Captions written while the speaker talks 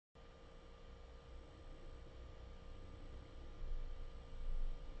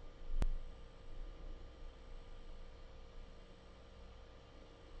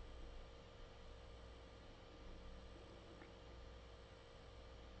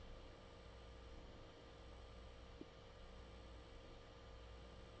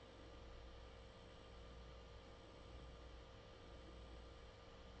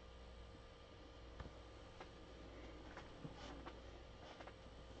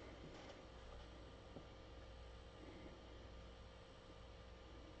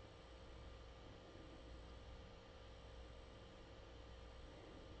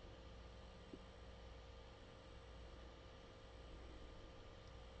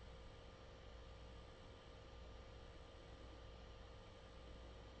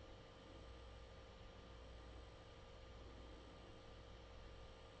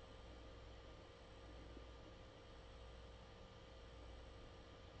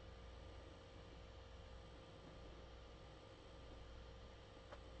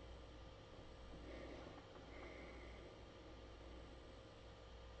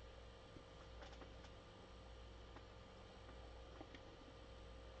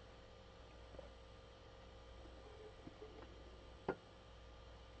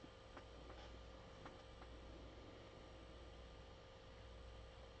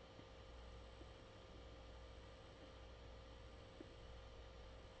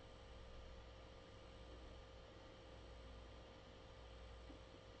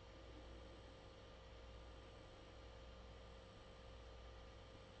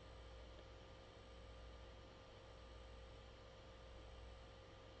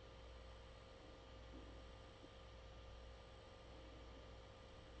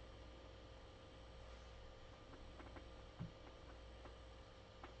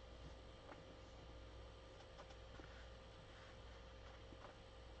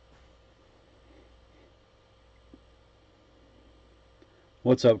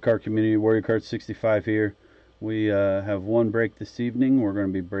What's up, card community? Warrior Card 65 here. We have one break this evening. We're going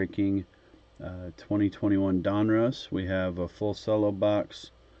to be breaking 2021 Donruss. We have a full Cello box,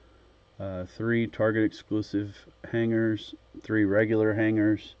 3 Target exclusive hangers, 3 regular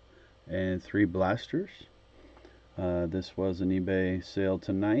hangers, and 3 blasters. This was an eBay sale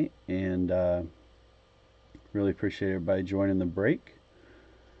tonight, and really appreciate everybody joining the break.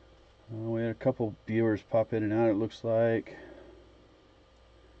 We had a couple viewers pop in and out, it looks like.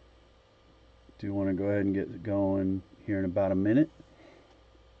 Do want to go ahead and get going here in about a minute.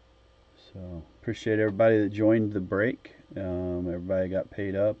 So appreciate everybody that joined the break. Everybody got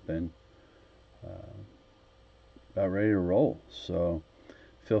paid up and about ready to roll. So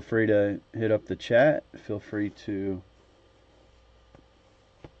feel free to hit up the chat. Feel free to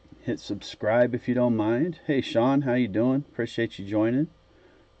hit subscribe if you don't mind. Hey Sean, how you doing? Appreciate you joining.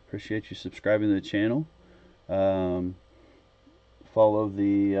 Appreciate you subscribing to the channel. Follow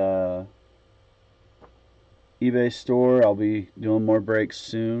the eBay store. I'll be doing more breaks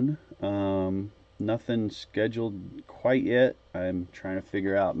soon. Nothing scheduled quite yet. I'm trying to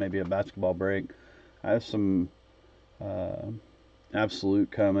figure out maybe a basketball break. I have some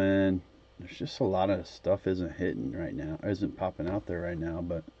absolute coming. There's just a lot of stuff isn't hitting right now, isn't popping out there right now.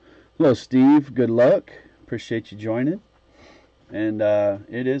 But hello Steve, good luck. Appreciate you joining. And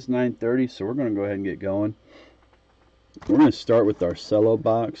it is 9:30, so we're going to go ahead and get going. We're going to start with our Cello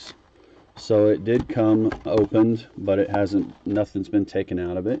box. So it did come opened, but it hasn't, nothing's been taken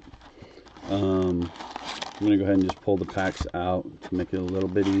out of it. I'm going to go ahead and just pull the packs out to make it a little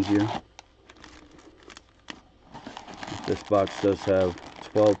bit easier. This box does have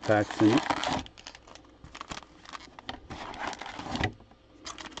 12 packs in it.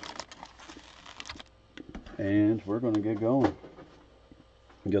 And we're going to get going.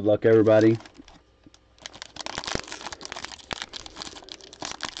 Good luck, everybody.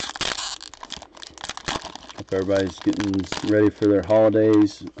 Hope everybody's getting ready for their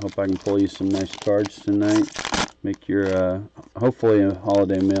holidays. Hope I can pull you some nice cards tonight. Make your, hopefully, a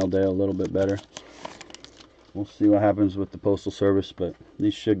holiday mail day a little bit better. We'll see what happens with the Postal Service, but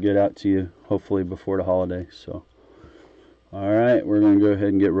these should get out to you, hopefully, before the holiday. So, alright, we're going to go ahead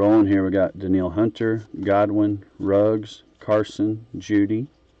and get rolling here. We got Danielle Hunter, Godwin, Ruggs, Carson, Judy.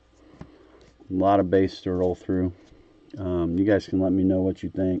 A lot of base to roll through. You guys can let me know what you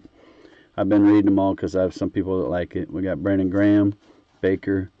think. I've been reading them all because I have some people that like it. We got Brandon Graham,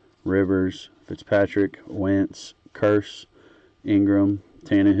 Baker, Rivers, Fitzpatrick, Wentz, Curse, Ingram,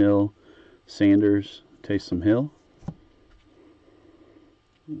 Tannehill, Sanders, Taysom Hill.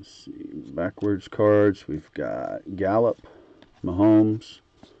 Let's see, backwards cards. We've got Gallup, Mahomes,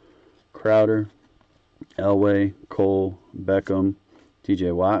 Crowder, Elway, Cole, Beckham,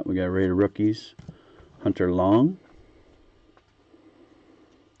 TJ Watt. We got rated rookies. Hunter Long,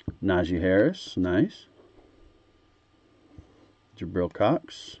 Najee Harris, nice. Jabril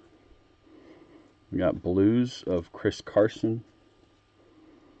Cox. We got blues of Chris Carson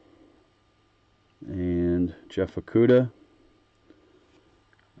and Jeff Okudah.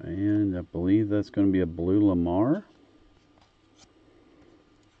 And I believe that's going to be a blue Lamar.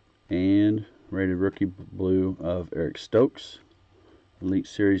 And rated rookie blue of Eric Stokes. Elite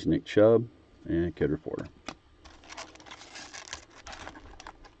Series Nick Chubb and Kid Reporter.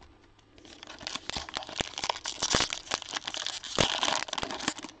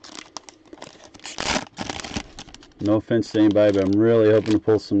 No offense to anybody, but I'm really hoping to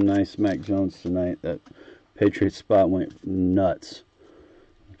pull some nice Mac Jones tonight. That Patriots spot went nuts.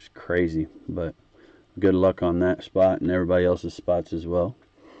 It's crazy, but good luck on that spot and everybody else's spots as well.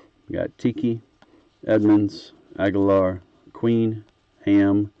 We got Tiki, Edmonds, Aguilar, Queen,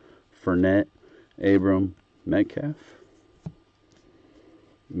 Ham, Fournette, Abram, Metcalf,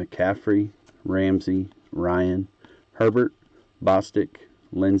 McCaffrey, Ramsey, Ryan, Herbert, Bostic,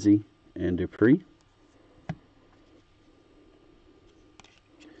 Lindsey, and Dupree.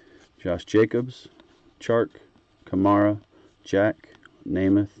 Josh Jacobs, Chark, Kamara, Jack,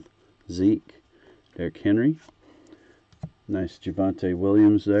 Namath, Zeke, Derrick Henry. Nice Javonte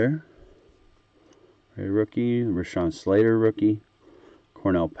Williams there. Rookie, Rashawn Slater rookie,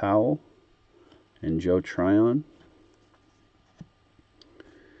 Cornell Powell, and Joe Tryon.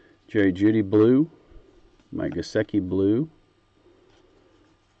 Jerry Jeudy blue, Mike Gesicki blue,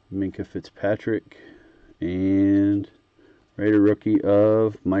 Minka Fitzpatrick, and Raider rookie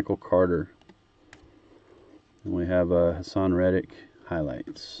of Michael Carter. And we have Hassan Reddick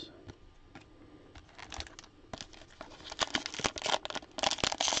highlights.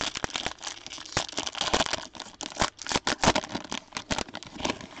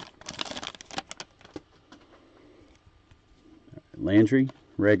 Landry,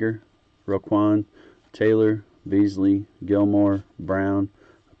 Rager, Roquan, Taylor, Beasley, Gilmore, Brown,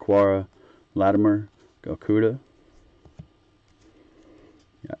 Aquara, Latimer, Gokuda.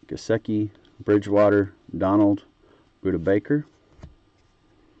 Got Gasecki, Bridgewater, Donald, Buda Baker.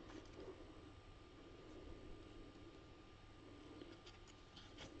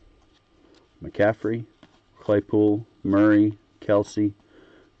 McCaffrey, Claypool, Murray, Kelsey,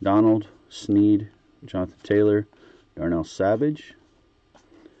 Donald, Snead, Jonathan Taylor, Darnell Savage.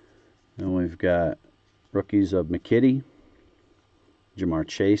 And we've got rookies of McKitty. Jamar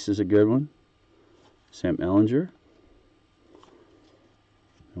Chase is a good one. Sam Ellinger.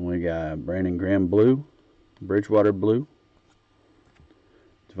 And we got Brandon Graham blue, Bridgewater blue,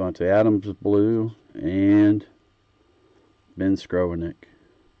 Devontae Adams blue, and Ben Skrovinik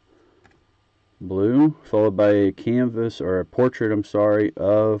blue, followed by a canvas, or a portrait, I'm sorry,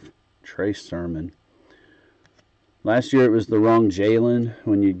 of Trey Sermon. Last year it was the wrong Jalen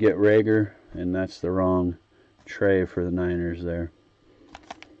when you get Rager, and that's the wrong Trey for the Niners there.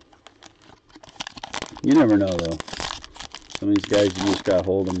 You never know, though. Some of these guys, you just got to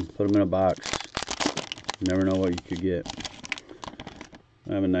hold them, put them in a box. You never know what you could get.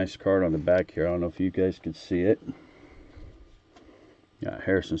 I have a nice card on the back here. I don't know if you guys could see it. Got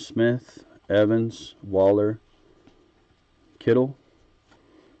Harrison Smith, Evans, Waller, Kittle,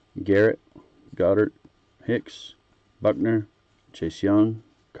 Garrett, Goddard, Hicks, Buckner, Chase Young,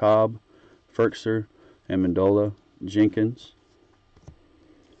 Cobb, Ferkser, Amendola, Jenkins,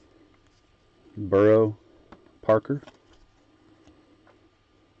 Burrow, Parker,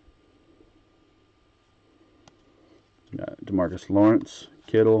 DeMarcus Lawrence,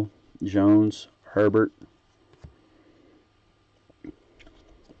 Kittle, Jones, Herbert,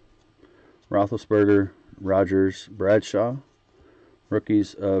 Roethlisberger, Rodgers, Bradshaw.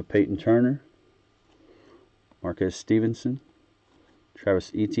 Rookies of Peyton Turner, Marquez Stevenson,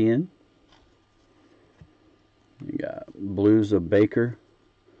 Travis Etienne. You got blues of Baker,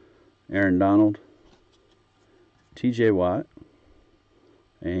 Aaron Donald, TJ Watt,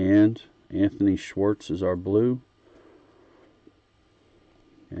 and Anthony Schwartz is our blue.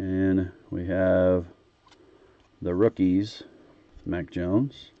 And we have the rookies, Mac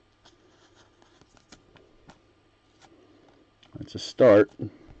Jones. That's a start,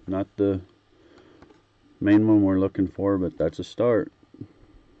 not the main one we're looking for, but that's a start.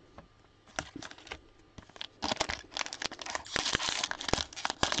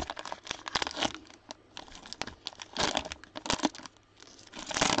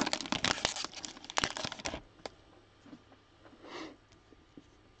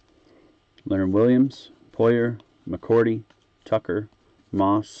 Leonard Williams, Poyer, McCourty, Tucker,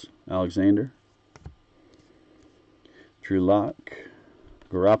 Moss, Alexander, Drew Lock,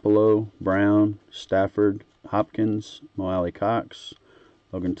 Garoppolo, Brown, Stafford, Hopkins, Mo Alley Cox,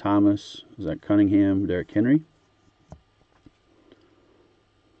 Logan Thomas, Zach Cunningham, Derrick Henry.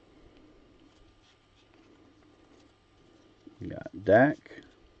 We got Dak.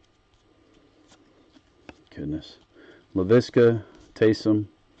 Goodness. LaVisca, Taysom,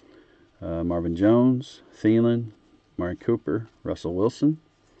 Marvin Jones, Thielen, Mari Cooper, Russell Wilson,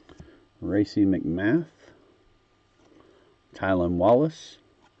 Racy McMath, Tylan Wallace,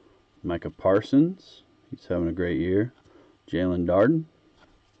 Micah Parsons, he's having a great year, Jalen Darden,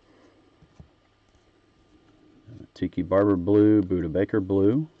 Tiki Barber blue, Buda Baker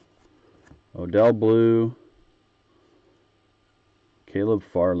blue, Odell blue, Caleb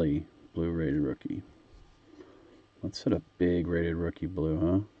Farley blue rated rookie. Let's hit a big rated rookie blue,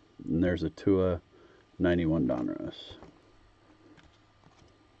 huh? And there's a Tua 91 Donruss.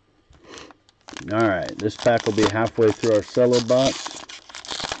 Alright, this pack will be halfway through our Cello box.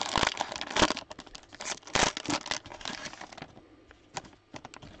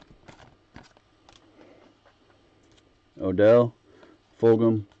 Odell,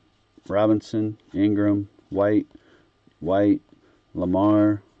 Fulgham, Robinson, Ingram, White,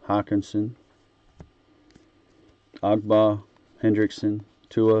 Lamar, Hawkinson, Ogba, Hendrickson,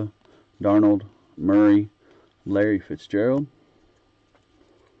 Tua, Darnold, Murray, Larry Fitzgerald,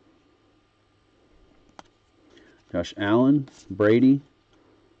 Josh Allen, Brady,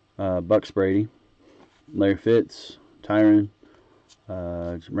 Bucks Brady, Larry Fitz, Tyron,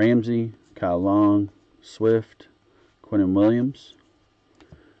 Ramsey, Kyle Long, Swift, Quinnen Williams,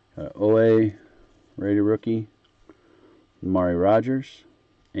 Owe, rated rookie, Amari Rogers,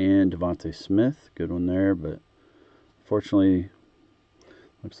 and Devontae Smith. Good one there, but unfortunately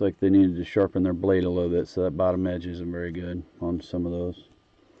looks like they needed to sharpen their blade a little bit, so that bottom edge isn't very good on some of those.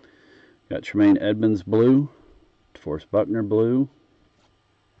 Got Tremaine Edmonds blue, DeForest Buckner blue,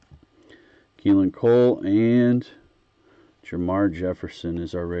 Keelan Cole, and Jamar Jefferson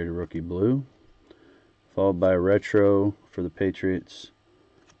is our rated rookie blue. Followed by a retro for the Patriots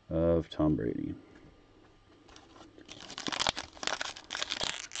of Tom Brady.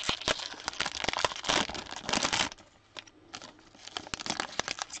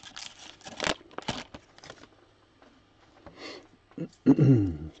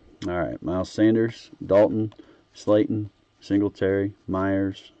 Alright, Miles Sanders, Dalton, Slayton, Singletary,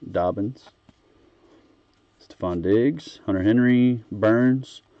 Myers, Dobbins, Stephon Diggs, Hunter Henry,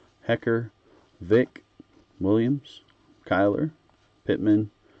 Burns, Hecker, Vick, Williams, Kyler, Pittman,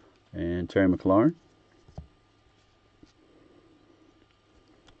 and Terry McLaurin.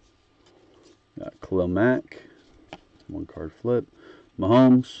 Got Khalil Mack, one card flip,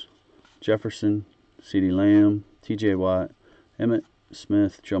 Mahomes, Jefferson, CeeDee Lamb, TJ Watt, Emmett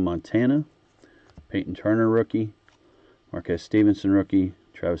Smith, Joe Montana, Peyton Turner rookie, Marquez Stevenson rookie,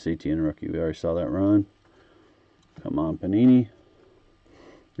 Travis Etienne rookie. We already saw that run. Come on, Panini.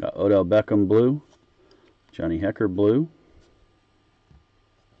 Got Odell Beckham blue, Johnny Hecker blue,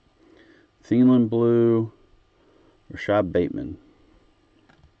 Thielen blue, Rashad Bateman.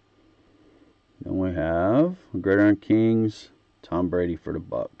 Then we have Gridiron Kings, Tom Brady for the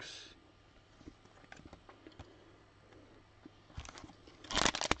Bucks.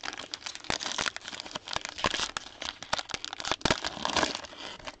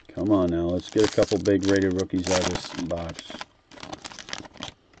 Come on now, let's get a couple big rated rookies out of this box.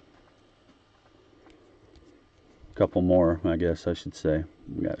 A couple more, I guess I should say.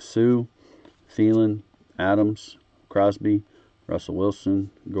 We got Sue, Thielen, Adams, Crosby, Russell Wilson,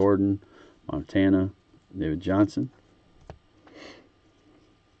 Gordon, Montana, David Johnson,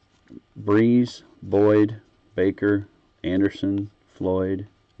 Breeze, Boyd, Baker, Anderson, Floyd,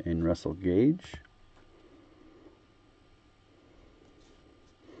 and Russell Gage.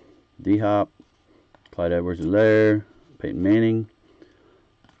 D-Hop, Clyde Edwards-Helaire, Peyton Manning,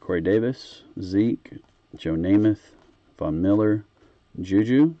 Corey Davis, Zeke, Joe Namath, Von Miller,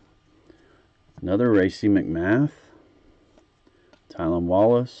 Juju, another Racey McMath, Tylan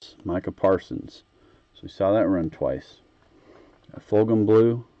Wallace, Micah Parsons. So we saw that run twice. Fulgham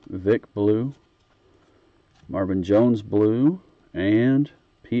blue, Vic blue, Marvin Jones blue, and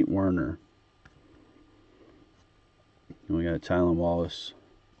Pete Werner. And we got Tylan Wallace,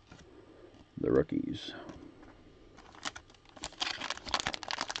 the rookies.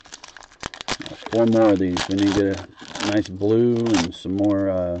 Four more of these. We need to get a nice blue and some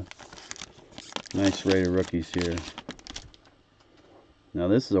more nice rated rookies here. Now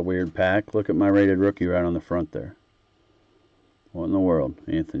this is a weird pack. Look at my rated rookie right on the front there. What in the world?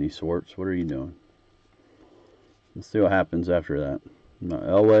 Anthony Swartz, what are you doing? Let's see what happens after that.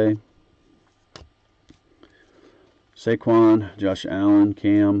 Elway, Saquon, Josh Allen,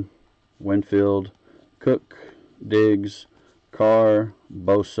 Cam, Winfield, Cook, Diggs, Carr,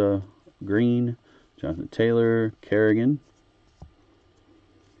 Bosa, Green, Jonathan Taylor, Kerrigan,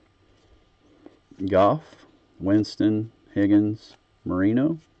 Goff, Winston, Higgins,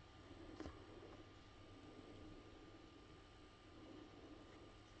 Marino,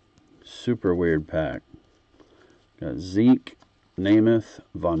 super weird pack. Got Zeke, Namath,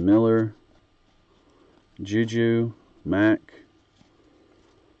 Von Miller, Juju, Mack,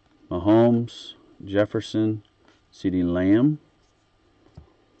 Mahomes, Jefferson, CeeDee Lamb,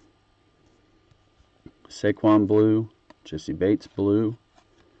 Saquon blue, Jesse Bates blue,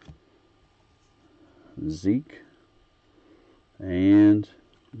 Zeke, and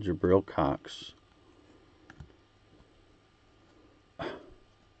Jabril Cox.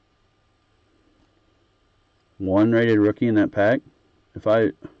 One rated rookie in that pack.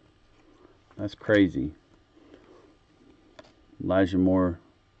 That's crazy. Elijah Moore,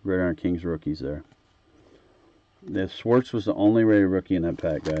 Gridiron Kings rookies there. The Swartz was the only rated rookie in that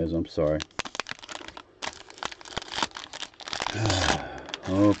pack, guys. I'm sorry.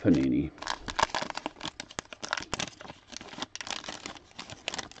 Oh, Panini.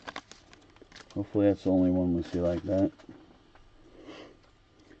 Hopefully that's the only one we see like that.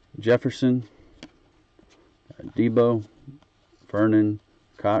 Jefferson, Debo, Vernon,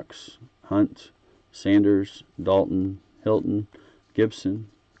 Cox, Hunt, Sanders, Dalton, Hilton, Gibson,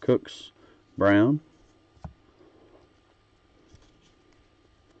 Cooks, Brown,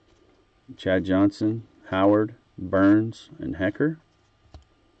 Chad Johnson, Howard, Burns, and Hecker.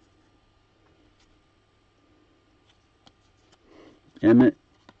 Emmett,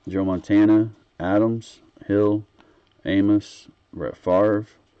 Joe Montana, Adams, Hill, Amos, Brett Favre,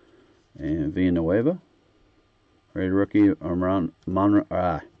 and Villanueva. Rated rookie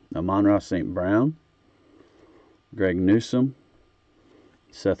Amon-Ra St. Brown, Greg Newsome,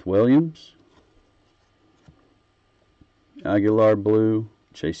 Seth Williams, Aguilar blue,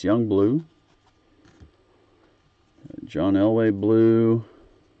 Chase Young blue, John Elway blue,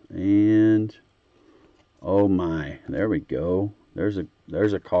 and oh my, there we go. There's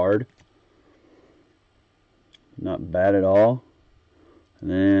a card. Not bad at all. And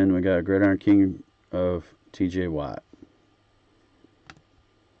then we got a Gridiron King of TJ Watt.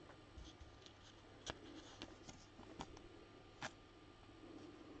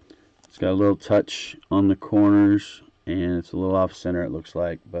 It's got a little touch on the corners, and it's a little off center, it looks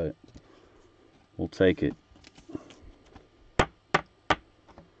like, but we'll take it.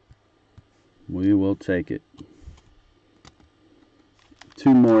 We will take it.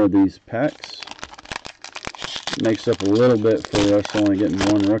 2 more of these packs. Makes up a little bit for us only getting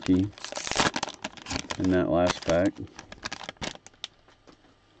 1 rookie in that last pack.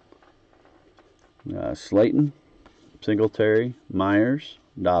 Slayton, Singletary, Myers,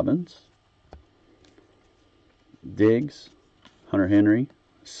 Dobbins, Diggs, Hunter Henry,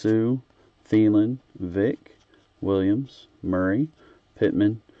 Sue, Thielen, Vick, Williams, Murray,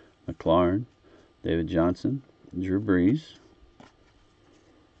 Pittman, McLaurin, David Johnson, Drew Brees,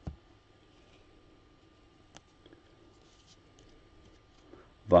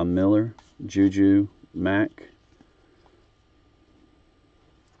 Von Miller, Juju, Mack,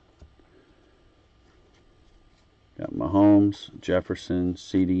 got Mahomes, Jefferson,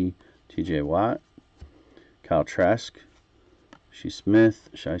 CD, TJ Watt, Kyle Trask, Shai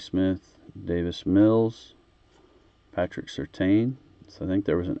Smith, Davis Mills, Patrick Surtain. So I think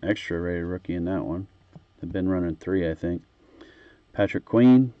there was an extra rated rookie in that one. They've been running 3, I think. Patrick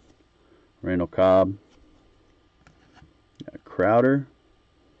Queen, Randall Cobb, Crowder.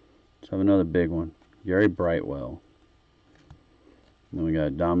 Let's have another big one. Gary Brightwell. And then we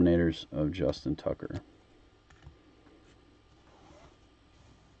got Dominators of Justin Tucker.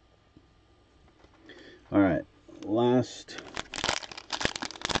 Alright, last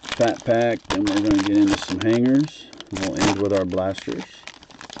fat pack, then we're going to get into some hangers. We'll end with our blasters.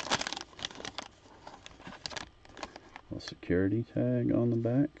 A security tag on the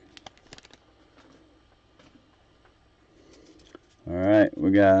back. Alright,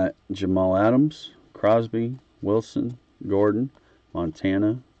 we got Jamal Adams, Crosby, Wilson, Gordon,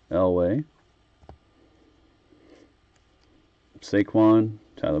 Montana, Elway, Saquon,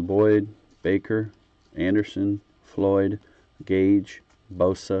 Tyler Boyd, Baker, Anderson, Floyd, Gage,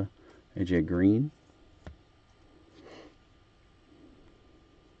 Bosa, AJ Green,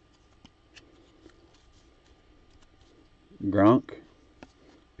 Gronk,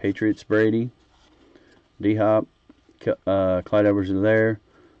 Patriots Brady, D-Hop, Clyde Edwards-Helaire,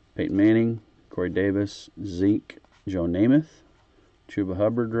 Peyton Manning, Corey Davis, Zeke, Joe Namath, Chuba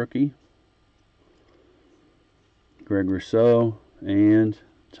Hubbard rookie, Greg Rousseau, and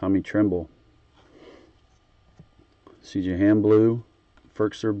Tommy Tremble. CJ Ham blue,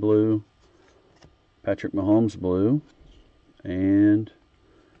 Ferkser blue, Patrick Mahomes blue, and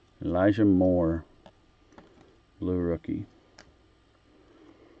Elijah Moore blue rookie.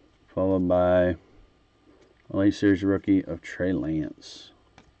 Followed by a late series rookie of Trey Lance.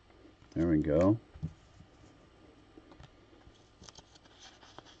 There we go.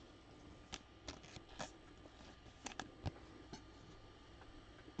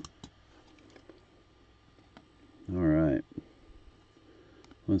 Alright.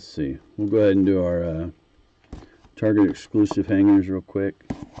 Let's see. We'll go ahead and do our Target exclusive hangers real quick.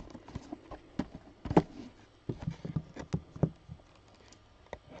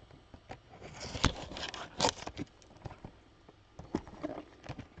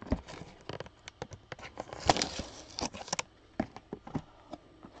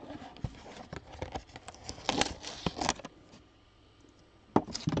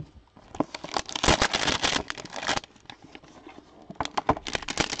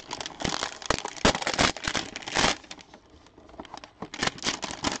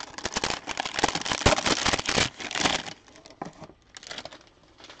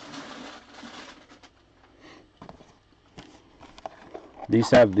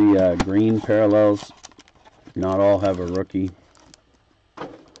 These have the green parallels. Not all have a rookie,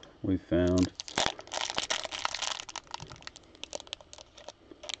 we found.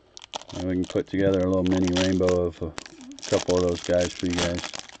 And we can put together a little mini rainbow of a couple of those guys for you guys.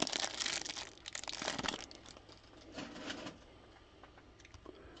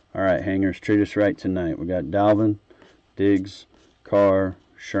 Alright, hangers, treat us right tonight. We got Dalvin, Diggs, Carr,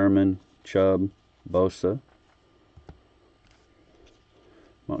 Sherman, Chubb, Bosa,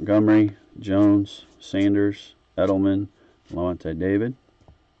 Montgomery, Jones, Sanders, Edelman, Lawante David,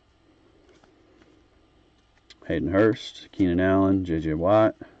 Hayden Hurst, Keenan Allen, J.J.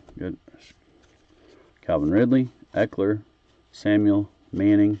 Watt, good, Calvin Ridley, Eckler, Samuel,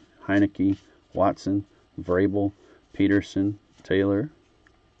 Manning, Heineke, Watson, Vrabel, Peterson, Taylor,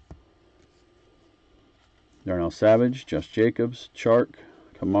 Darnell Savage, Josh Jacobs, Chark,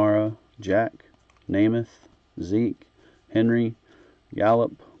 Kamara, Jack, Namath, Zeke, Henry,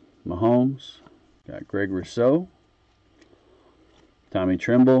 Gallup, Mahomes. Got Greg Rousseau, Tommy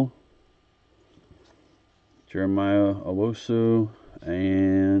Tremble, Jeremiah Owusu,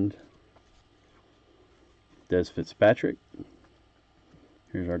 and Des Fitzpatrick.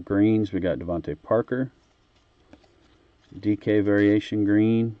 Here's our greens. We got Devontae Parker, DK variation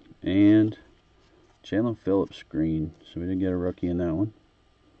green, and Jalen Phillips green. So we didn't get a rookie in that one.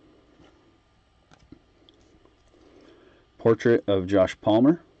 Portrait of Josh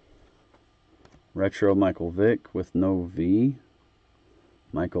Palmer. Retro Michael Vick with no V.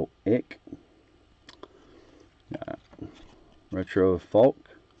 Michael Ick. Got retro of Falk.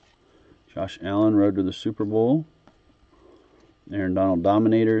 Josh Allen, Road to the Super Bowl. Aaron Donald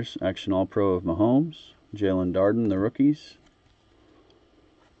Dominators, Action All-Pro of Mahomes. Jalen Darden, the rookies.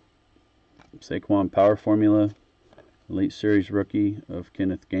 Saquon Power Formula, Elite Series rookie of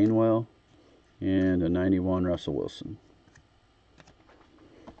Kenneth Gainwell. And a 91 Russell Wilson.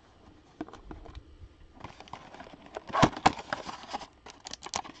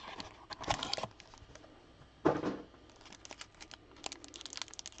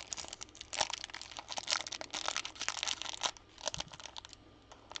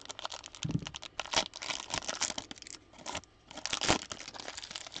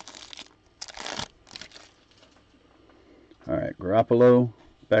 Alright, Garoppolo,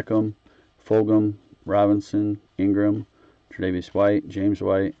 Beckham, Fulgham, Robinson, Ingram, Tre'Davious White, James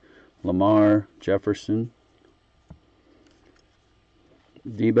White, Lamar, Jefferson,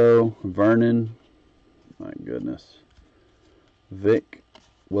 Debo, Vernon, my goodness, Vic,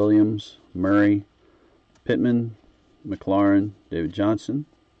 Williams, Murray, Pittman, McLaurin, David Johnson,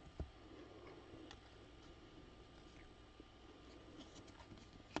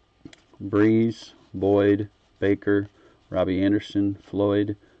 Breeze, Boyd, Baker, Robbie Anderson,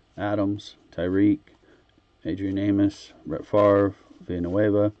 Floyd, Adams, Tyreek, Adrian Amos, Brett Favre,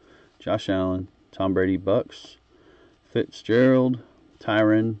 Villanueva, Josh Allen, Tom Brady, Bucks, Fitzgerald,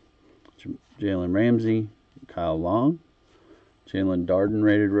 Tyron, Jalen Ramsey, Kyle Long, Jalen Darden,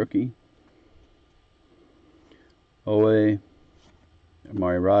 rated rookie, Owe,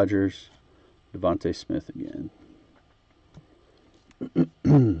 Amari Rogers, Devontae Smith again,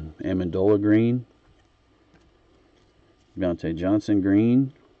 Amendola green, Deontay Johnson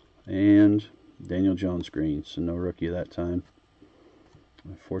green, and Daniel Jones green. So no rookie that time,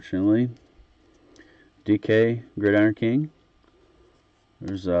 unfortunately. DK Gridiron King.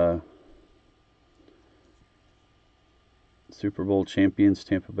 There's Super Bowl champions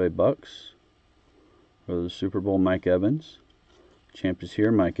Tampa Bay Bucks. For the Super Bowl, Mike Evans. Champ is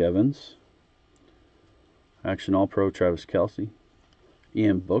here, Mike Evans. Action All-Pro Travis Kelce.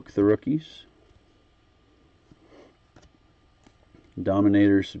 Ian Book, the rookies.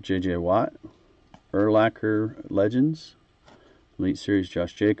 Dominators of J.J. Watt. Urlacher Legends. Elite Series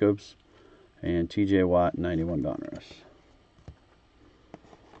Josh Jacobs. And T.J. Watt 91 Donruss.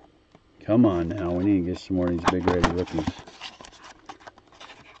 Come on now, we need to get some more of these big rated rookies.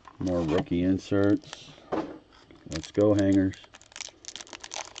 More rookie inserts. Let's go, hangers.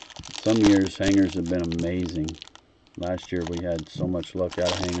 Some years hangers have been amazing. Last year we had so much luck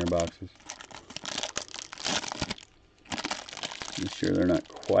out of hanger boxes. This year they're not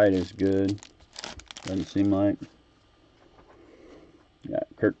quite as good. Doesn't seem like. Got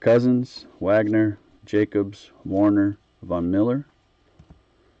Kirk Cousins, Wagner, Jacobs, Warner, Von Miller,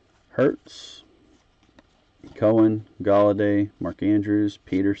 Hurts, Cohen, Galladay, Mark Andrews,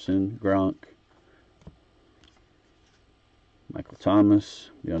 Peterson, Gronk, Michael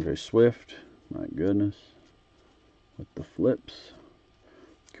Thomas, DeAndre Swift, my goodness, with the flips,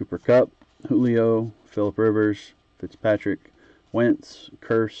 Cooper Kupp, Julio, Phillip Rivers, Fitzpatrick, Wentz,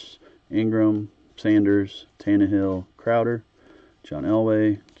 Curse, Ingram, Sanders, Tannehill, Crowder, John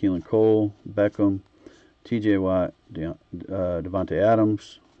Elway, Keelan Cole, Beckham, T.J. Watt, Devontae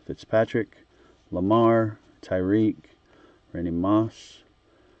Adams, Fitzpatrick, Lamar, Tyreek, Randy Moss,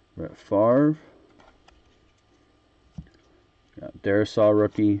 Brett Favre, got Darisaw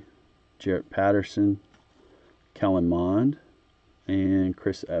rookie, Jarrett Patterson, Kellen Mond, and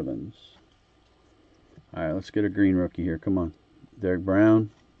Chris Evans. Alright, let's get a green rookie here. Come on. Derek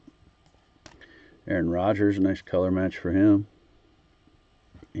Brown, Aaron Rodgers, nice color match for him,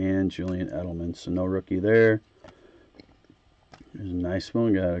 and Julian Edelman. So no rookie there. There's a nice one.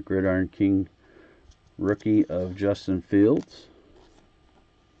 We got a Gridiron King rookie of Justin Fields.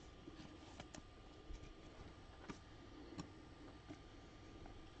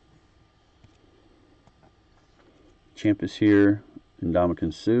 Champus here,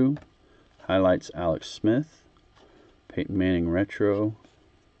 Ndamukong Suh. Highlights Alex Smith. Peyton Manning Retro.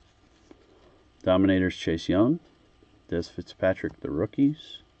 Dominators Chase Young. Des Fitzpatrick, the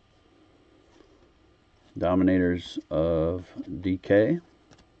rookies. Dominators of DK.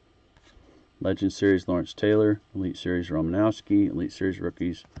 Legend Series Lawrence Taylor. Elite Series Romanowski. Elite Series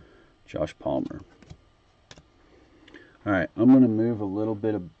rookies Josh Palmer. Alright, I'm going to move a little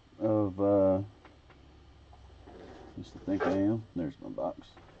bit of used to think I am. There's my box.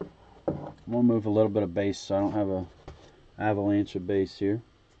 I'm going to move a little bit of base so I don't have a avalanche of base here.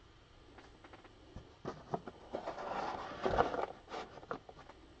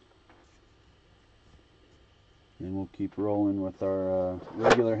 And we'll keep rolling with our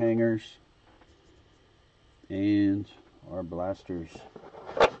regular hangers and our blasters.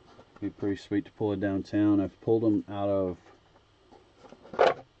 Be pretty sweet to pull it downtown. I've pulled them out of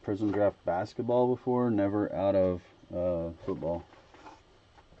Prism Draft basketball before, never out of football.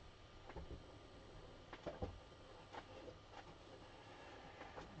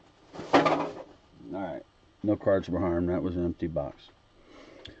 Alright, no cards were harmed. That was an empty box.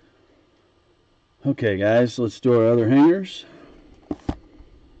 Okay guys, let's do our other hangers.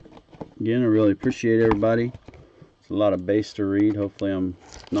 Again, I really appreciate everybody. It's a lot of base to read. Hopefully I'm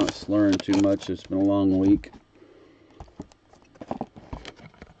not slurring too much. It's been a long week.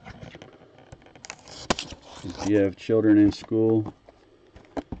 If you have children in school,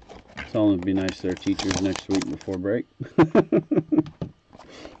 tell them to be nice to their teachers next week before break.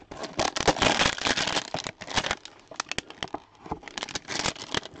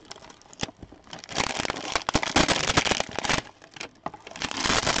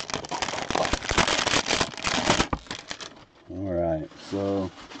 Alright, so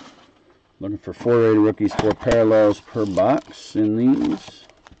looking for 4 rated rookies, 4 parallels per box in these.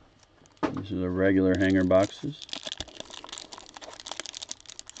 These are the regular hanger boxes.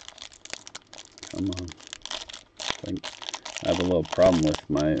 Come on. I have a little problem with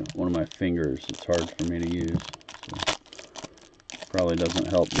one of my fingers. It's hard for me to use. So probably doesn't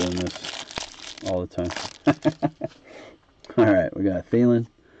help doing this all the time. Alright, we got Thielen,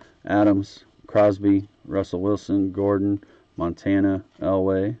 Adams, Crosby, Russell Wilson, Gordon, Montana,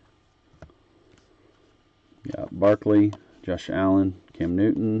 Elway. We got Barkley, Josh Allen, Cam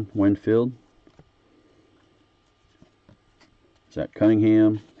Newton, Winfield. Zach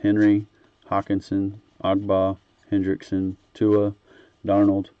Cunningham, Henry, Hawkinson, Ogba, Hendrickson, Tua,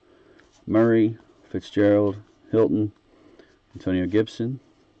 Darnold, Murray, Fitzgerald, Hilton, Antonio Gibson.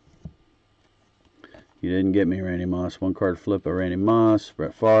 You didn't get me Randy Moss. 1 card flip of Randy Moss,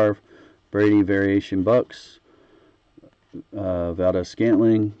 Brett Favre, Brady Variation Bucks, Valdez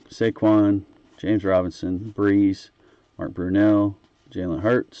Scantling, Saquon, James Robinson, Breeze, Mark Brunell, Jalen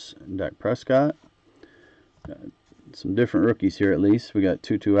Hurts, and Dak Prescott. Got some different rookies here at least. We got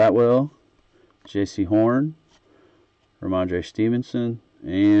Tutu Atwell, J.C. Horn, Ramondre Stevenson,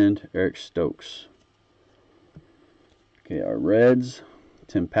 and Eric Stokes. Okay, our Reds,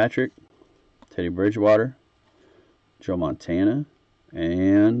 Tim Patrick, Teddy Bridgewater, Joe Montana,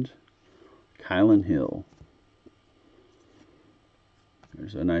 and Kylan Hill.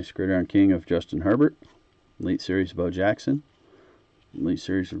 There's a nice Gridiron King of Justin Herbert. Elite Series Bo Jackson. Elite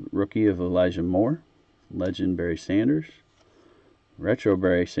Series Rookie of Elijah Moore. Legend Barry Sanders. Retro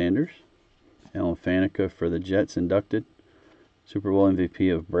Barry Sanders. Alan Faneca for the Jets inducted. Super Bowl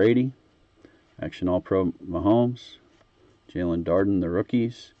MVP of Brady. Action All-Pro Mahomes. Jalen Darden, the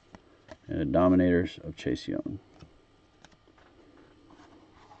rookies. And the Dominators of Chase Young.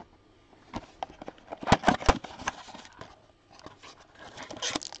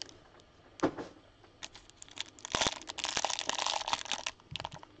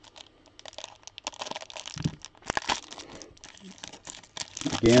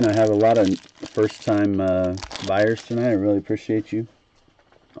 Again, I have a lot of first-time buyers tonight. I really appreciate you.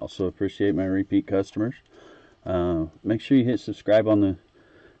 Also appreciate my repeat customers. Make sure you hit subscribe on the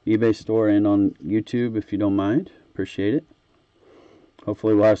eBay store and on YouTube if you don't mind. Appreciate it.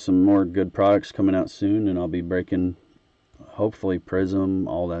 Hopefully we'll have some more good products coming out soon, and I'll be breaking, hopefully, Prism,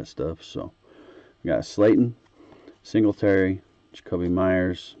 all that stuff. So, we got Slayton, Singletary, Jacoby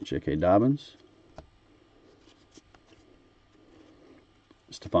Myers, J.K. Dobbins,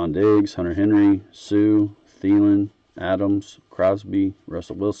 Stephon Diggs, Hunter Henry, Sue, Thielen, Adams, Crosby,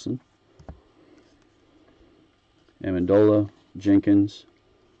 Russell Wilson, Amendola, Jenkins.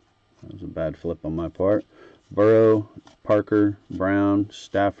 That was a bad flip on my part. Burrow, Parker, Brown,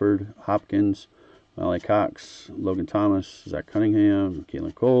 Stafford, Hopkins, Molly Cox, Logan Thomas, Zach Cunningham,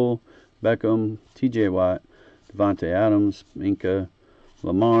 Keelan Cole, Beckham, T.J. Watt, Devontae Adams, Minka,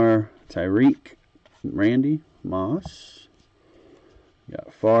 Lamar, Tyreek, Randy, Moss.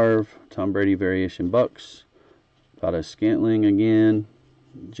 Got Favre, Tom Brady variation Bucks. Vada Scantling again.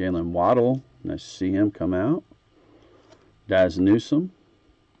 Jalen Waddle. Nice to see him come out. Daz Newsome.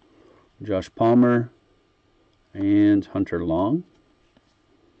 Josh Palmer. And Hunter Long.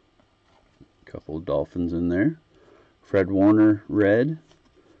 Couple of Dolphins in there. Fred Warner red.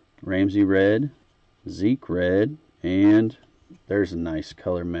 Ramsey red. Zeke red. And there's a nice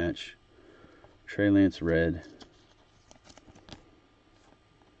color match. Trey Lance red.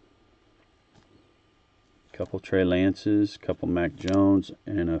 Couple Trey Lances, couple Mac Jones,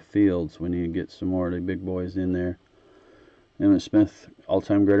 and a Fields. We need to get some more of the big boys in there. Emmitt Smith,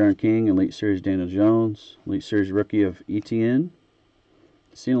 all-time Gridiron King, Elite Series Daniel Jones, Elite Series rookie of ETN.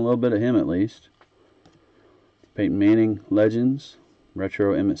 Seen a little bit of him at least. Peyton Manning, Legends,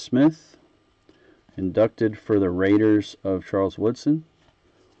 Retro Emmitt Smith. Inducted for the Raiders of Charles Woodson.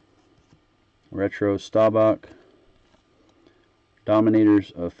 Retro Staubach.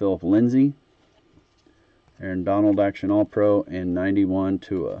 Dominators of Philip Lindsay. Aaron Donald Action All-Pro, and 91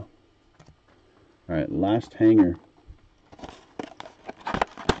 Tua. Alright, last hanger.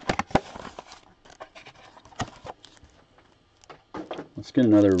 Let's get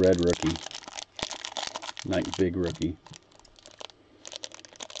another red rookie. Nice big rookie.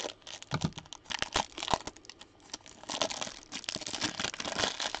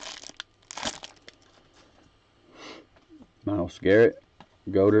 Myles Garrett,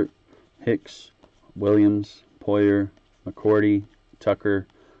 Goddard, Hicks, Williams, Poyer, McCourty, Tucker,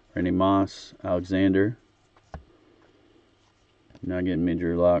 Randy Moss, Alexander. Not getting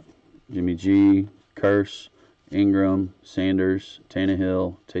Major Lock. Jimmy G, Curse, Ingram, Sanders,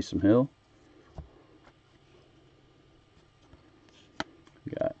 Tannehill, Taysom Hill.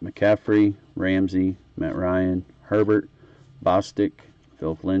 Got McCaffrey, Ramsey, Matt Ryan, Herbert, Bostic,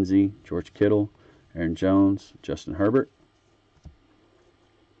 Philip Lindsay, George Kittle, Aaron Jones, Justin Herbert.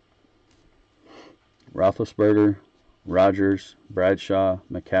 Roethlisberger, Rodgers, Bradshaw,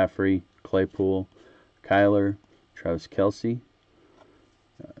 McCaffrey, Claypool, Kyler, Travis Kelce,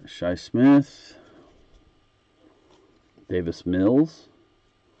 Shi Smith, Davis Mills,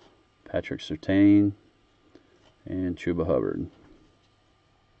 Patrick Surtain, and Chuba Hubbard.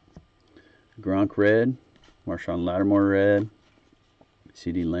 Gronk red, Marshawn Lattimore red,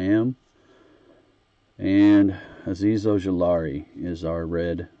 CeeDee Lamb, and Azeez Ojulari is our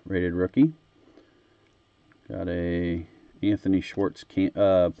red rated rookie. Got a Anthony Schwartz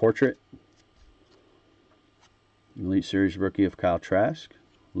portrait. Elite Series rookie of Kyle Trask.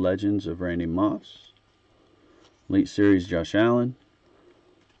 Legends of Randy Moss. Elite Series Josh Allen.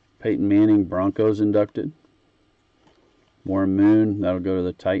 Peyton Manning Broncos inducted. Warren Moon, that'll go to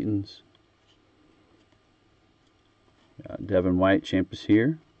the Titans. Devin White, champ is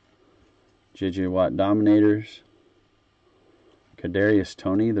here. J.J. Watt Dominators. Kadarius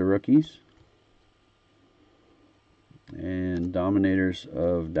Toney, the rookies. And Dominators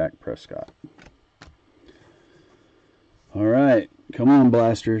of Dak Prescott. Alright, come on,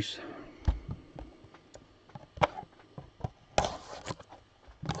 Blasters.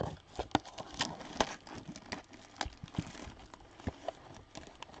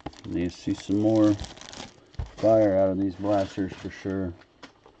 Need to see some more fire out of these Blasters for sure.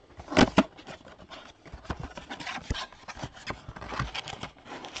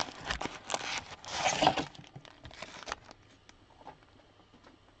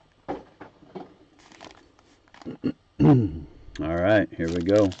 All right, here we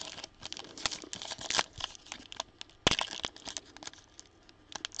go.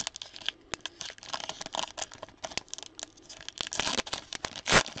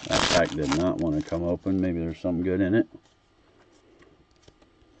 That pack did not want to come open. Maybe there's something good in it.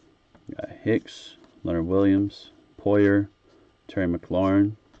 Got Hicks, Leonard Williams, Poyer, Terry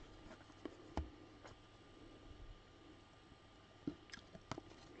McLaurin.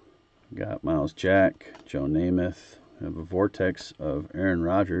 Got Miles Jack, Joe Namath. We have a Vortex of Aaron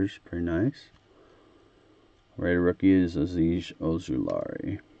Rodgers. Pretty nice. Rated rookie is Azeez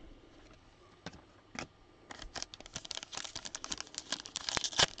Ojulari.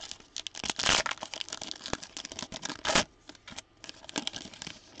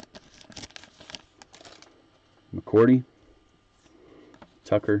 McCourty,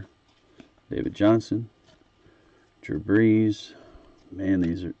 Tucker, David Johnson, Drew Brees. Man,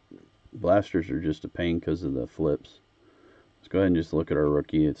 these Blasters are just a pain because of the flips. Let's go ahead and just look at our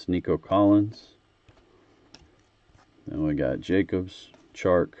rookie. It's Nico Collins. Then we got Jacobs,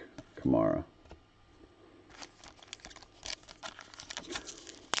 Chark, Kamara.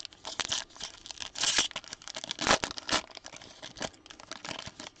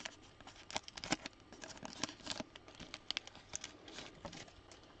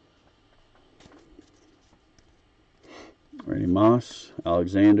 Moss,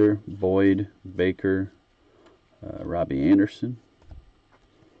 Alexander, Boyd, Baker, Robbie Anderson.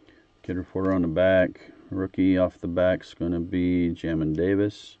 Kid reporter on the back. Rookie off the back is going to be Jamin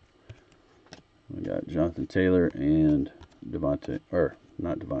Davis. We got Jonathan Taylor and Darnell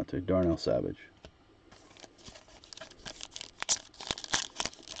Savage.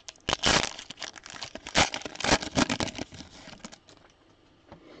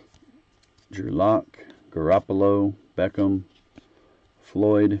 Drew Lock, Garoppolo, Beckham,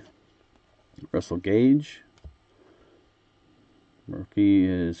 Floyd, Russell Gage. Rookie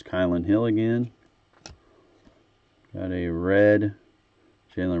is Kylan Hill again. Got a red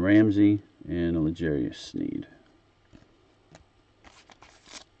Jalen Ramsey and a L'Jarius Sneed.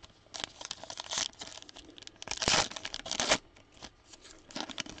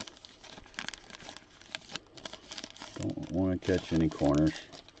 Don't want to catch any corners.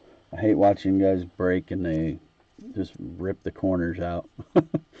 I hate watching guys break and they just rip the corners out.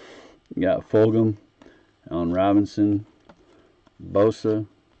 Got Fulgham, Allen Robinson, Bosa,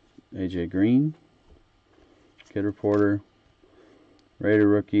 AJ Green. Kid reporter. Raider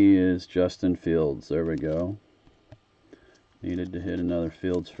rookie is Justin Fields. There we go. Needed to hit another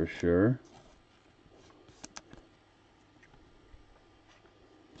Fields for sure.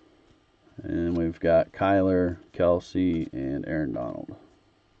 And we've got Kyler, Kelsey, and Aaron Donald.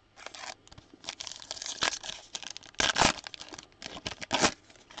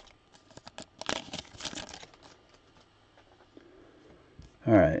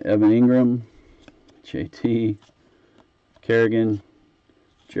 All right, Evan Ingram, JT, Kerrigan,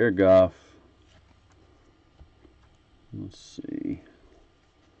 Jared Goff. Let's see.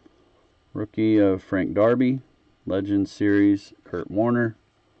 Rookie of Frank Darby, Legend Series, Kurt Warner,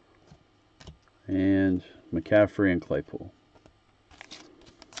 and McCaffrey and Claypool.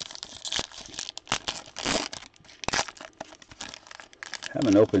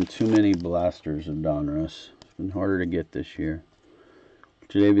 Haven't opened too many blasters of Donruss. It's been harder to get this year.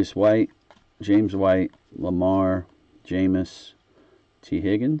 James White, Lamar, Jameis, T.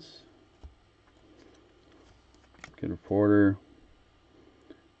 Higgins. Good reporter.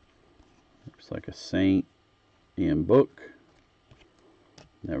 Looks like a Saint. Ian Book.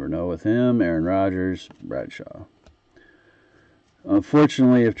 Never know with him. Aaron Rodgers, Bradshaw.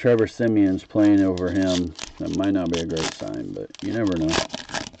 Unfortunately, if Trevor Simeon's playing over him, that might not be a great sign, but you never know.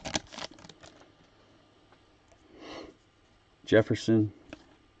 Jefferson,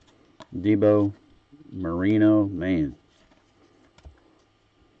 Debo, Marino, man.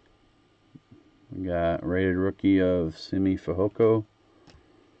 We got rated rookie of Simi Fehoko.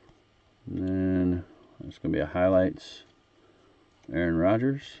 And then there's going to be a highlights. Aaron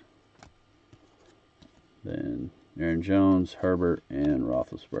Rodgers. Then Aaron Jones, Herbert, and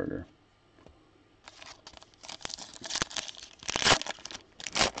Roethlisberger.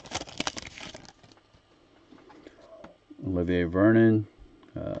 Olivier Vernon,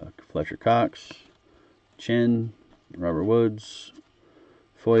 Fletcher Cox, Chen, Robert Woods,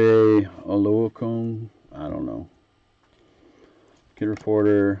 Foye Oluokun, I don't know. Kid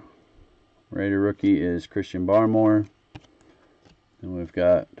reporter, rated rookie is Christian Barmore. And we've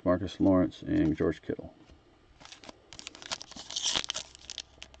got DeMarcus Lawrence and George Kittle.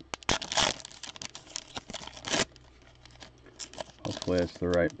 Hopefully it's the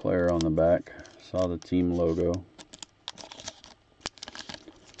right player on the back. Saw the team logo.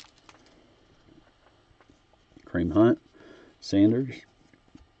 Kareem Hunt, Sanders.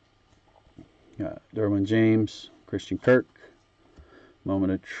 Got Derwin James, Christian Kirk,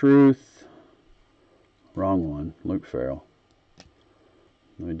 Moment of Truth. Wrong one, Luke Farrell.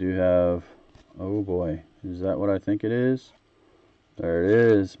 We do have, oh boy, is that what I think it is? There it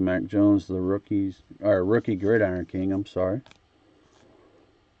is, Mac Jones, the rookie Gridiron King, I'm sorry.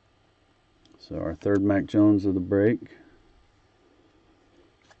 So our third Mac Jones of the break.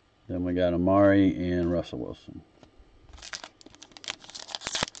 Then we got Amari and Russell Wilson.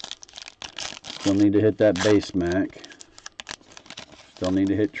 Still need to hit that base Mac. Still need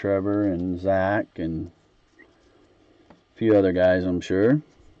to hit Trevor and Zach and a few other guys, I'm sure.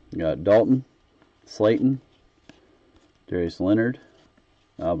 We got Dalton, Slayton, Darius Leonard,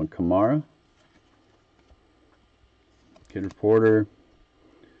 Alvin Kamara, Kid reporter,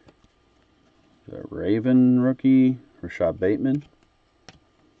 the Raven rookie, Rashad Bateman.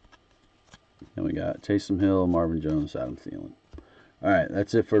 And we got Taysom Hill, Marvin Jones, Adam Thielen. Alright,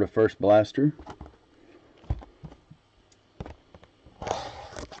 that's it for the first blaster.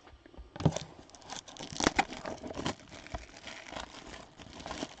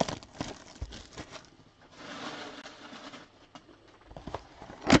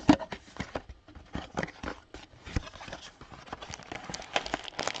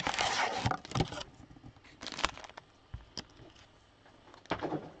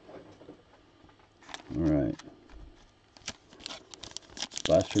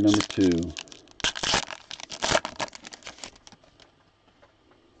 Blaster number 2.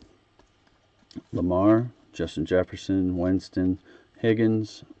 Lamar, Justin Jefferson, Winston,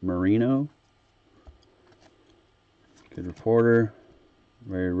 Higgins, Marino. Good reporter.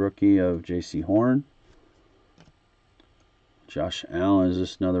 Rare rookie of J.C. Horn. Josh Allen, is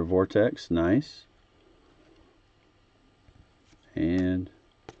this another Vortex? Nice. And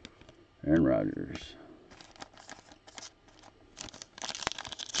Aaron Rodgers.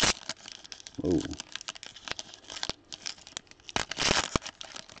 Oh.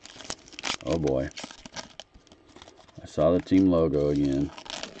 Oh boy. I saw the team logo again.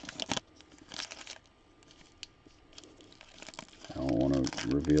 I don't want to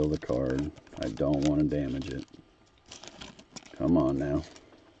reveal the card. I don't want to damage it. Come on now.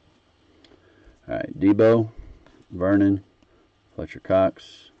 Alright, Debo, Vernon, Fletcher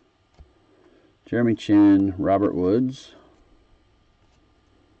Cox, Jeremy Chin, Robert Woods.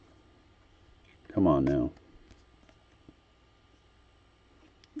 Come on now.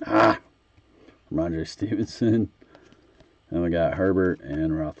 Ramondre Stevenson. And we got Herbert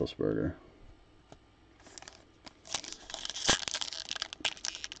and Roethlisberger.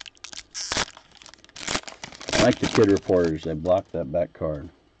 I like the kid reporters. They blocked that back card.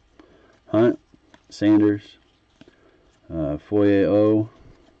 Hunt, Sanders, Foye O,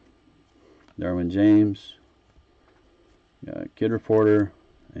 Darwin James, kid reporter,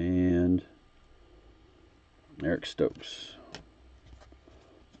 and Eric Stokes.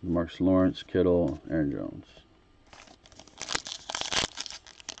 Marcus Lawrence, Kittle, Aaron Jones.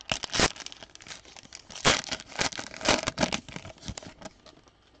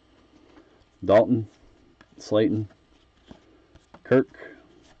 Dalton, Slayton, Kirk,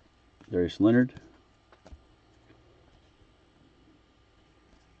 Darius Leonard.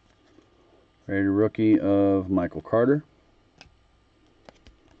 Rated rookie of Michael Carter,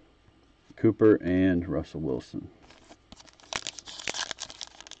 Cooper, and Russell Wilson.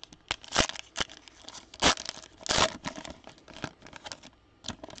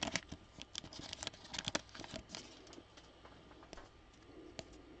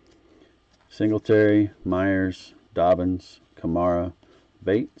 Singletary, Myers, Dobbins, Kamara,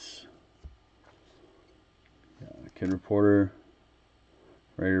 Bates. Kid reporter,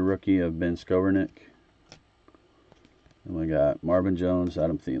 rated rookie of Ben Skovernick. And we got Marvin Jones,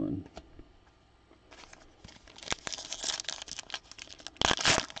 Adam Thielen.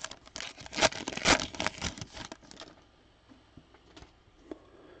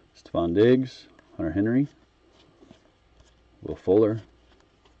 Stephon Diggs, Hunter Henry, Will Fuller.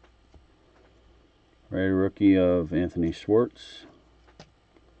 Rated rookie of Anthony Schwartz.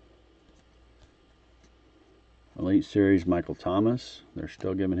 Elite Series Michael Thomas. They're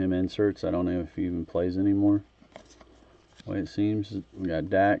still giving him inserts. I don't know if he even plays anymore. The way it seems, we got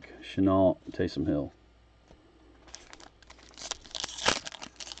Dak, Chenault, Taysom Hill.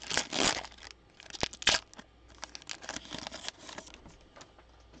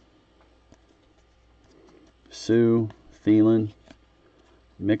 Sue, Thielen,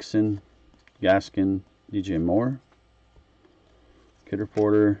 Mixon, Gaskin, DJ Moore. Kid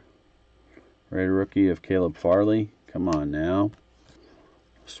reporter, rated rookie of Caleb Farley. Come on now.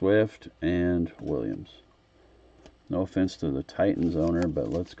 Swift and Williams. No offense to the Titans owner, but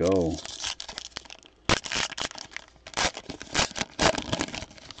let's go.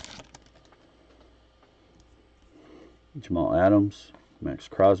 Jamal Adams, Max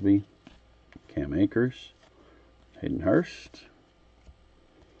Crosby, Cam Akers, Hayden Hurst.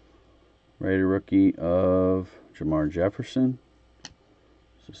 Rated rookie of Jamar Jefferson.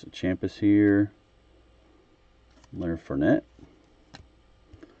 Is this a Champus here? Leonard Fournette.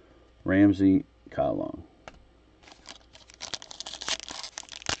 Ramsey, Kyle Long.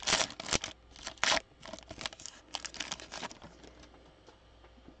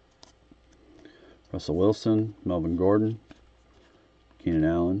 Russell Wilson, Melvin Gordon, Keenan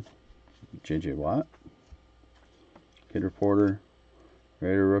Allen, J.J. Watt. Kid reporter,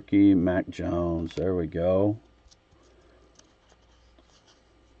 Raider rookie, Mac Jones. There we go.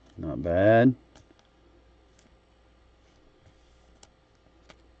 Not bad.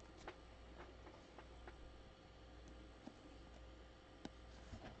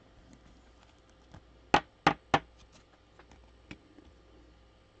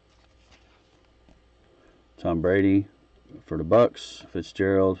 Tom Brady for the Bucks,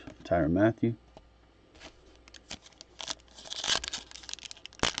 Fitzgerald, Tyrann Mathieu.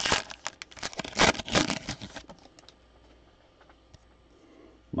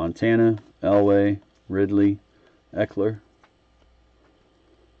 Montana, Elway, Ridley, Eckler.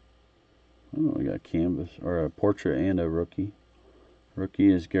 Oh, we got canvas or a portrait and a rookie.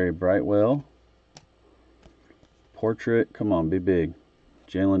 Rookie is Gary Brightwell. Portrait, come on, be big.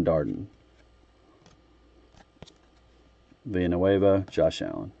 Jalen Darden. Villanueva, Josh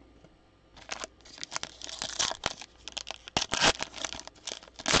Allen.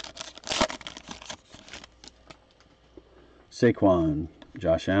 Saquon,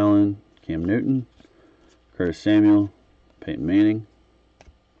 Josh Allen, Cam Newton, Curtis Samuel, Peyton Manning.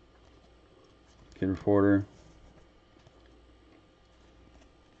 Kid Reporter.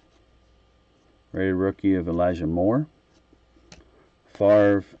 Rated rookie of Elijah Moore,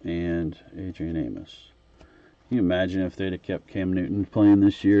 Favre, and Adrian Amos. Can you imagine if they'd have kept Cam Newton playing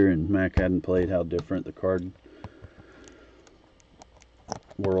this year and Mac hadn't played, how different the card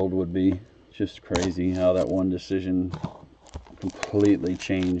world would be? Just crazy how that one decision completely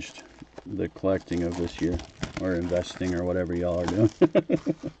changed the collecting of this year, or investing, or whatever y'all are doing.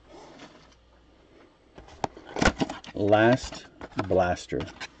 Last blaster.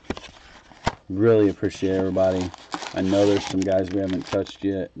 Really appreciate everybody. I know there's some guys we haven't touched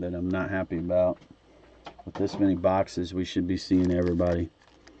yet that I'm not happy about. With this many boxes, we should be seeing everybody,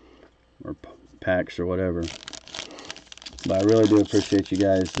 or packs, or whatever. But I really do appreciate you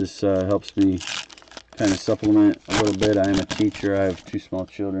guys. This helps me kind of supplement a little bit. I am a teacher. I have 2 small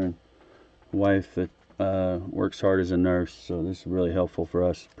children, a wife that works hard as a nurse, so this is really helpful for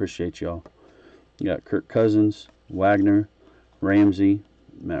us. Appreciate y'all. You got Kirk Cousins, Wagner, Ramsey,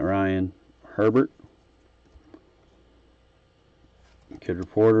 Matt Ryan, Herbert, Kid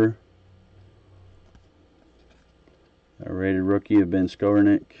Reporter, a rated rookie of Ben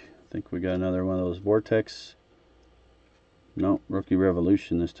Skoranek. I think we got another one of those Vortex. Nope, Rookie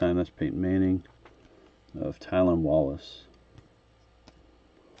Revolution this time. That's Peyton Manning, of Tylan Wallace.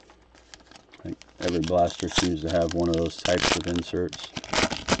 I think every blaster seems to have one of those types of inserts.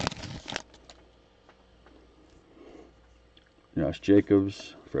 Josh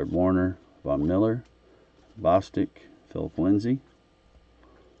Jacobs, Fred Warner, Von Miller, Bostic, Philip Lindsay.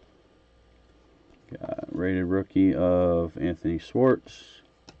 Got rated rookie of Anthony Schwartz,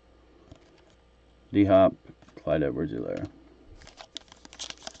 D-Hop, Clyde Edwards-Helaire.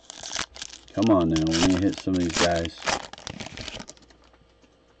 Come on now, we need to hit some of these guys.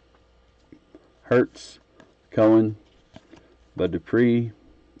 Hurts, Cohen, Bud Dupree,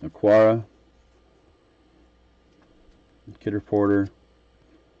 Aquara, Kid Reporter,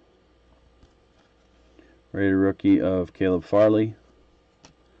 rated rookie of Caleb Farley.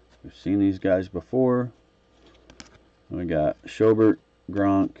 We've seen these guys before. We got Schobert,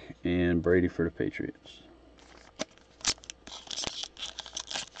 Gronk, and Brady for the Patriots.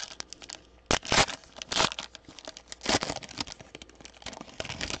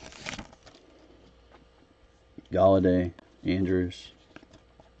 Galladay, Andrews,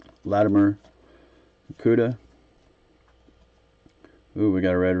 Latimer, Okuda. Ooh, we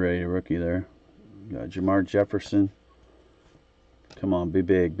got a red rated rookie there. We got Jamar Jefferson. Come on, be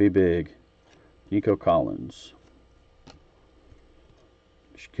big, be big. Nico Collins.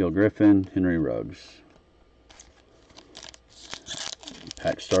 Shaquille Griffin, Henry Ruggs.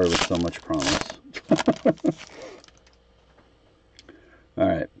 Pack started with so much promise.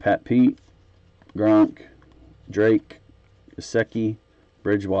 Alright, Pat Pete, Gronk, Drake, Gesicki,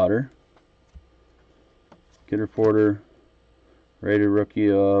 Bridgewater. Kid Reporter, rated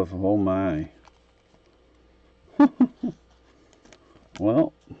rookie of, oh my.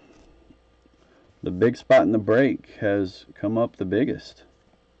 Well, the big spot in the break has come up the biggest.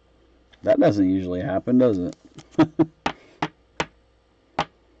 That doesn't usually happen, does it?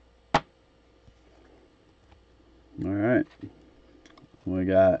 Alright. We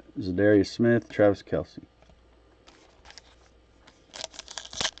got Zadarius Smith, Travis Kelce.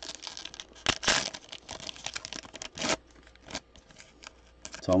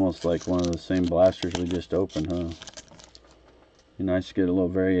 It's almost like one of the same blasters we just opened, huh? Be nice to get a little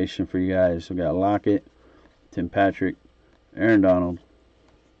variation for you guys. We got Lockett, Tim Patrick, Aaron Donald.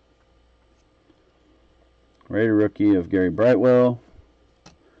 Rated rookie of Gary Brightwell.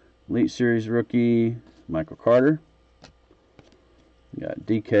 Elite Series rookie, Michael Carter. We got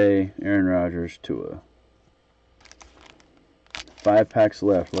DK, Aaron Rodgers, Tua. 5 packs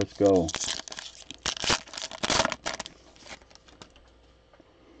left. Let's go.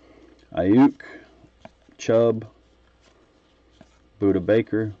 Ayuk, Chubb, Buda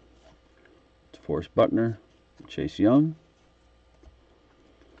Baker, DeForest Buckner, Chase Young,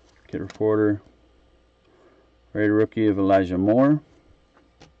 Kid Reporter, rated rookie of Elijah Moore,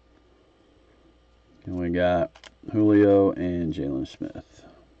 and we got Julio and Jalen Smith.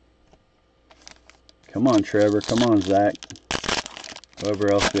 Come on, Trevor. Come on, Zach.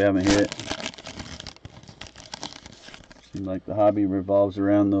 Whoever else we haven't hit. Seems like the hobby revolves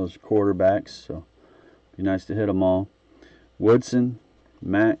around those quarterbacks, so be nice to hit them all. Woodson,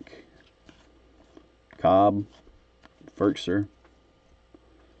 Mack, Cobb, Ferkser,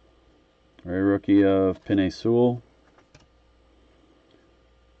 rookie of Penei Sewell,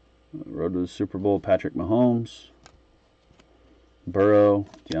 road to the Super Bowl, Patrick Mahomes, Burrow,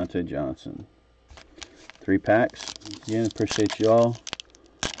 Deontay Johnson. 3 packs. Again, appreciate you all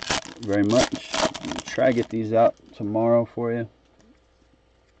very much. I'm going to try to get these out tomorrow for you.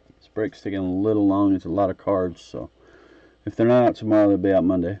 This break's taking a little long. It's a lot of cards, so if they're not out tomorrow, they'll be out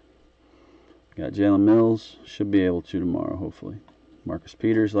Monday. Got Jalen Mills. Should be able to tomorrow, hopefully. Marcus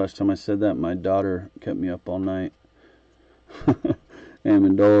Peters. Last time I said that, my daughter kept me up all night.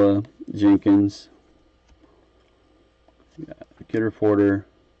 Amendola, Jenkins. Got Kidder Porter,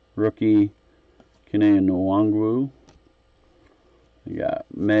 rookie, Kene Nwangwu. You got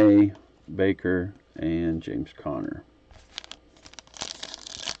May, Baker, and James Conner.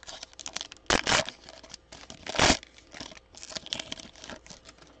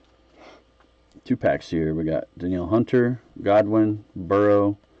 Two packs here. We got Danielle Hunter, Godwin,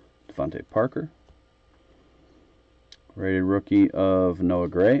 Burrow, Devontae Parker. Rated rookie of Noah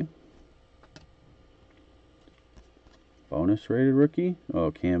Gray. Bonus rated rookie.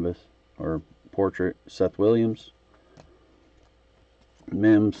 Oh, canvas or portrait. Seth Williams,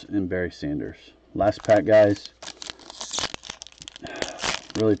 Mims, and Barry Sanders. Last pack, guys.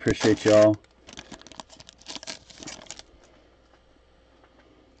 Really appreciate y'all.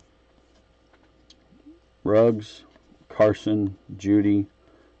 Ruggs, Carson, Judy,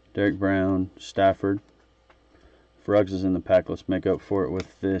 Derek Brown, Stafford. If Ruggs is in the pack, let's make up for it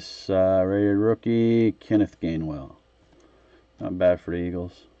with this rated rookie, Kenneth Gainwell. Not bad for the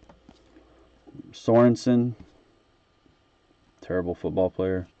Eagles. Sorensen, terrible football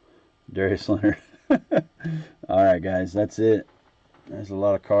player. Darius Leonard. Alright, guys, that's it. There's a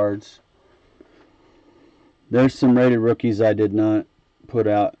lot of cards. There's some rated rookies I did not put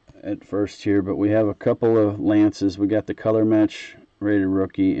out at first here, but we have a couple of Lances. We got the color match rated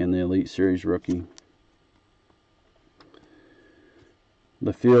rookie and the Elite Series rookie.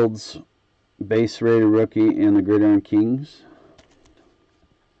 The Fields base rated rookie and the Gridiron Kings.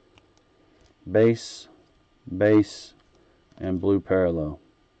 Base, and blue parallel.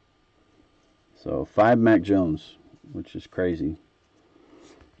 So 5 Mac Jones, which is crazy.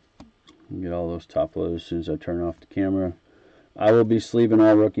 Get all those top loads as soon as I turn off the camera. I will be sleeving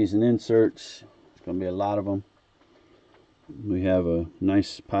all rookies and inserts. It's going to be a lot of them. We have a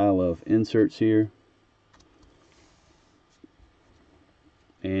nice pile of inserts here.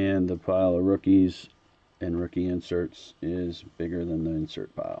 And the pile of rookies and rookie inserts is bigger than the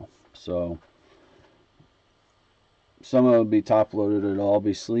insert pile. So some of it will be top loaded. It'll all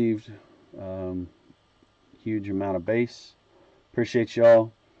be sleeved. Huge amount of base. Appreciate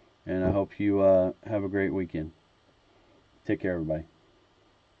y'all. And I hope you have a great weekend. Take care, everybody.